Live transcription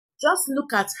Just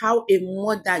look at how a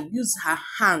mother used her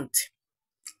hand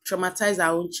traumatize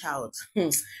her own child.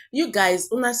 You guys,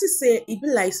 una see say e be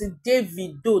like say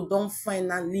Davido don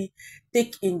finally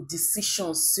take im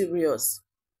decision serious.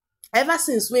 Ever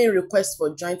since wey im request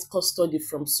for joint custody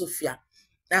from Sophia,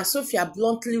 and Sophia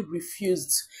bluntly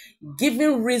refused,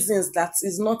 giving reasons that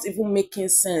is not even making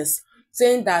sense,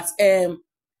 saying that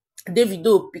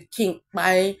Davido pikin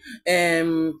kpai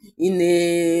in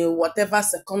a whatever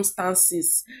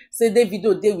circumstances, say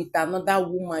Davido dey with another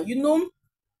woman. You know,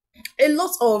 a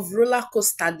lot of roller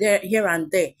coaster there here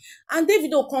and there, and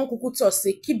Davido come kuku talk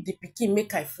say keep the pikin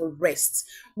make I for rest,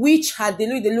 which her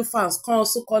delu fans come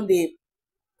also come dey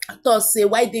talk say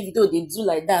why Davido dey do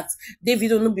like that.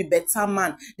 Davido no be better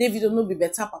man, Davido no be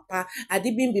better papa,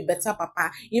 Adibin be better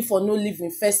papa, him for no leave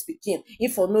him first pikin, him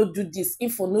for no do this, him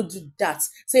for no do that,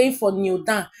 say him for kneel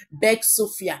down beg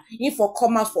Sophia, him for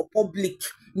come out for public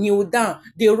kneel down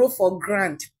dey roll for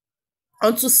ground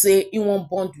unto say he wan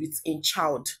bond with im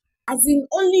child. As in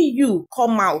only you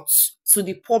come out to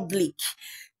the public,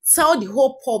 tell the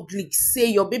whole public say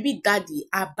your baby daddy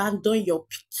abandon your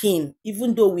pikin,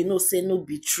 even though we know say no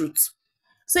be truth.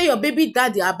 Say your baby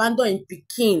daddy abandon im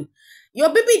pikin.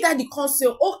 Your baby daddy come say,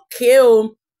 okay,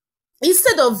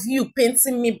 instead of you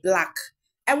painting me black,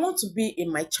 I want to be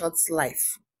in my child's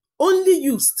life. Only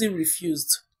you still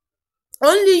refused.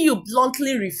 Only you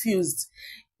bluntly refused,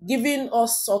 giving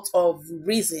us sort of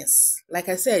reasons. Like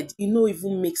I said, it no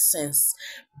even makes sense.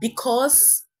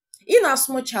 Because in as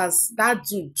much as that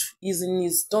dude is in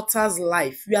his daughter's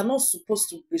life, we are not supposed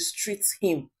to restrict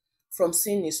him from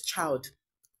seeing his child.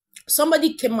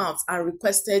 Somebody came out and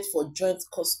requested for joint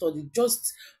custody,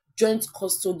 just joint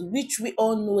custody, which we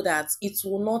all know that it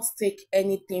will not take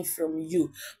anything from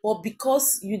you. But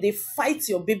because you dey fight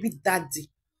your baby daddy,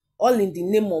 all in the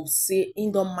name of say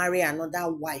he don marry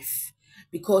another wife,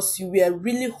 because you were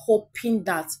really hoping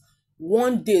that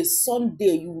one day,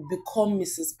 someday, you will become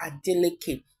Mrs.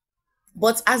 Adeleke.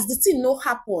 But as the thing no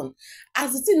happen,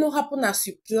 as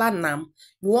you plan am,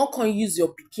 you wan come use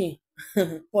your pikin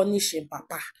punish im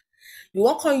papa. You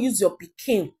wan come use your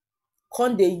pikin,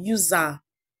 come dey use am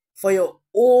for your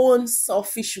own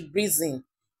selfish reason.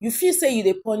 You feel say you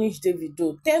dey punish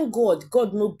Davido. Thank God,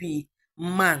 God no be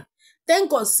man.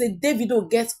 Thank God say Davido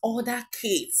get other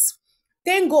kids.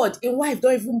 Thank God im wife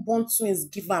don even born twins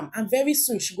give am, and very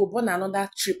soon she go born another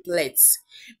triplets.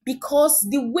 Because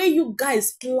the way you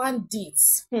guys planned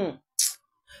it,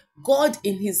 God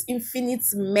in his infinite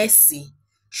mercy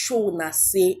show una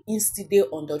say im still dey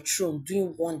on the throne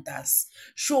doing wonders.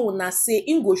 Show una say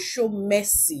im go show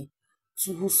mercy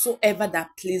to whosoever that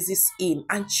pleases him.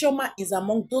 And Chioma is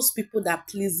among those people that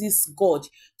pleases God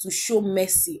to show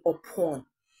mercy upon.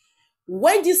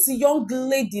 When this young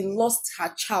lady lost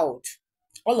her child,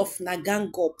 all of una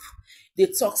gang up. They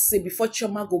talk say before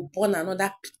Chioma go born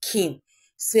another pikin,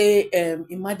 say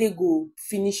Imade go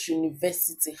finish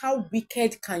university. How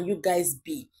wicked can you guys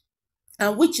be?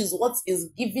 And which is what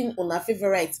is giving una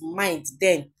favorite mind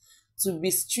then to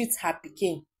restrict her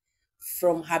pikin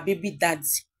from her baby daddy,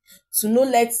 to no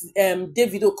let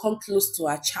Davido come close to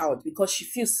her child, because she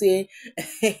feels say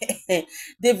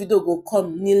Davido go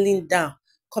come kneeling down,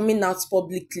 coming out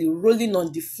publicly, rolling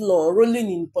on the floor,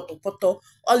 rolling in poto,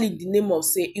 all in the name of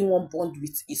say he wan bond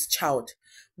with his child,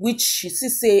 which she see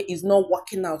say is not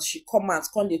working out. She come out,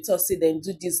 come dey tell say dem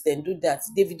do this, dem do that.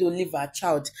 Davido leave her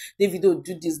child. Davido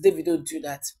do this, Davido do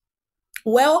that.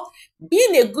 Well,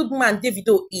 being a good man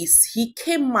Davido is, he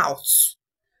came out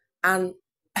and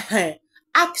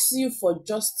ask you for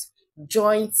just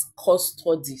joint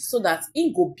custody so that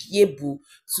he go be able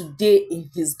to dey in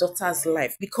his daughter's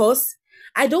life. Because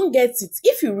I don't get it.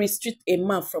 If you restrict a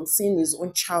man from seeing his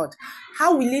own child,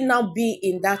 how will he now be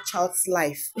in that child's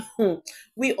life?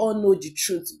 We all know the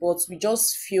truth, but we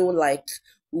just feel like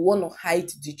we want to hide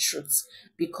the truth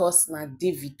because na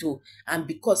Davido, and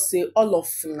because say all of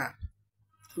una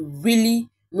really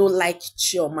no like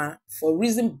Chioma, for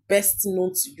reason best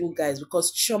known to you guys,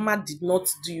 because Chioma did not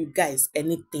do you guys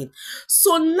anything.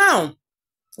 So now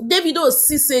Davido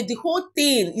see say the whole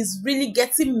thing is really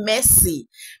getting messy,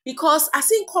 because as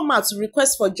he come out to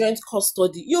request for joint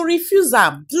custody, you refuse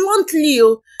am bluntly.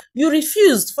 You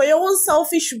refused for your own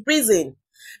selfish reason,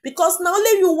 because na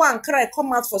only you wan cry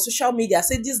come out for social media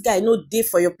say this guy no dey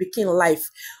for your pikin life.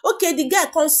 Okay, the guy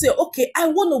come say, okay, I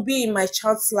want to be in my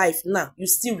child's life now. You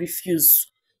still refuse.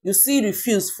 You still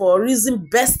refuse for a reason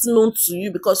best known to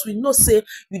you, because we know say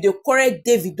you dey quarrel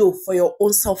Davido for your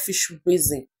own selfish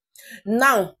reason.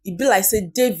 Now e be like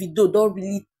say Davido don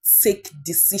really take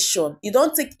decision. He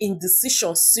don take im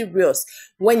decision serious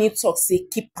when he talk say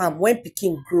keep am when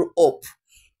pikin grow up.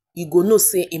 you go know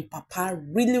say im papa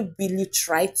really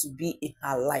try to be in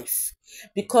her life.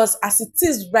 Because as it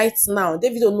is right now,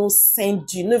 Davido no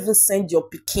send you, no even send your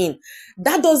pikin.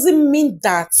 That doesn't mean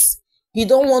that he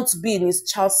don't want to be in his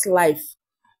child's life.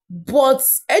 But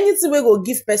anything wey go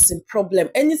give person problem,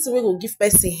 anything wey go give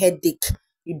person headache,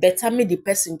 e better make the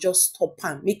person just stop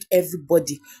am, make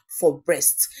everybody for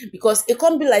breast. Because e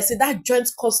come be like say that joint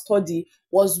custody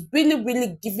was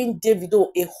really giving Davido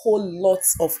a whole lot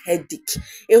of headache,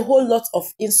 a whole lot of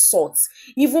insults.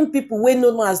 Even people wey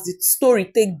no know as the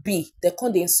story take be, they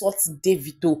come dey insult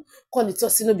Davido, come dey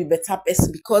talk say no be better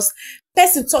person, because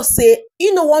person talk say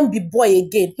he no wan be boy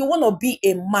again, he wanna be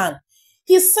a man.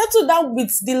 He settled down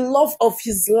with the love of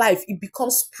his life. It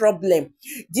becomes problem.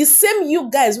 The same you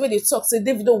guys when they talk say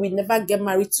Davido will never get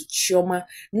married to Chioma.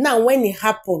 Now when it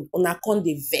happen, una come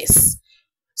dey vex.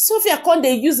 Sophia come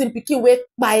dey use him pikin wey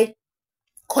kpai,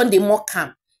 come dey mock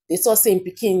am. They talk say him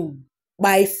pikin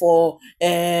kpai for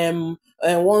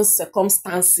one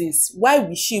circumstances. Why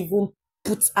will she even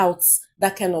put out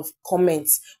that kind of comment?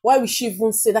 Why will she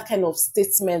even say that kind of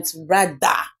statement?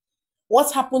 Rather,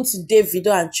 what happened to Davido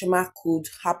and Chioma could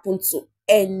happen to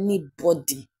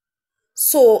anybody.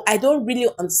 So I don't really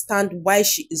understand why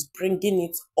she is bringing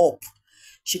it up.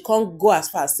 She can't go as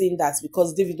far as saying that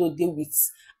because Davido deal with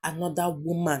another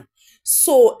woman.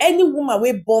 So any woman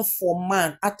wey born for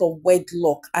man out of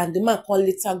wedlock and the man can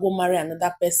later go marry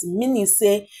another person, meaning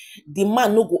say the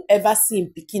man no go ever see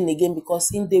him pikin again because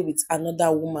he dey with another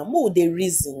woman. Mo dey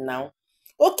reason now.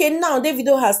 Okay, now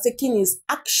Davido has taken his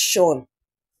action.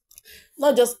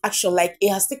 Not just action, like he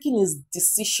has taken his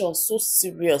decision so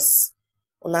serious.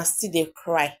 Una still dey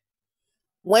cry.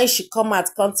 When she come out,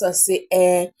 come to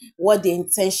say, what they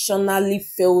intentionally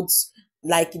failed,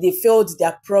 like they failed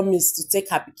their promise to take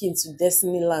her pikin to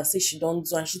Destiny Land, say she don't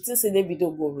do, and she think say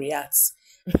Davido go react.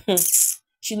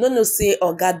 She no know say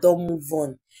Oga don move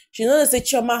on. She no know say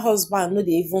Chioma husband no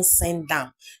dey even send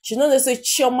down. She no know say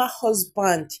Chioma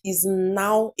husband is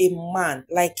now a man.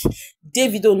 Like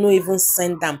Davido no even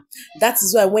send am. That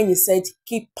is why when he said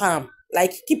keep am,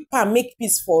 like keep am, make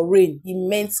peace for rain, he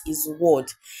meant his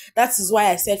word. That is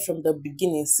why I said from the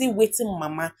beginning, see wetin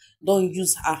mama don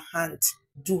use her hand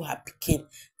do her pikin,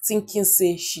 thinking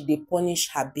say she dey punish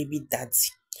her baby daddy.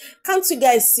 Can't you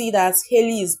guys see that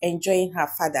Hailey is enjoying her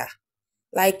father?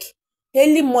 Like,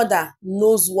 Hailey mother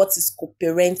knows what is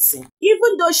co-parenting.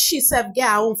 Even though she self get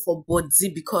her own for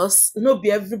body, because no be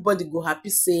everybody go happy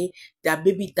say their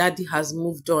baby daddy has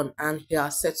moved on and he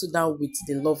has settled down with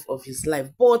the love of his life.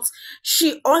 But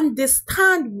she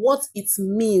understand what it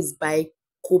means by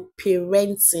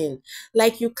co-parenting.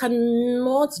 Like, you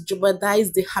cannot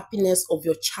jeopardize the happiness of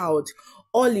your child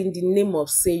all in the name of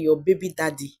say your baby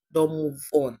daddy don't move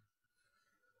on.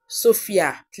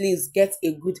 Sophia, please get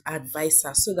a good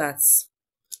advisor so that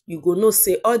you go know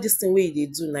say all this thing wey you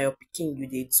dey do na your pikin you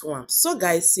dey do am. So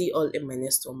guys, see you all in my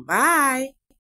next one. Bye.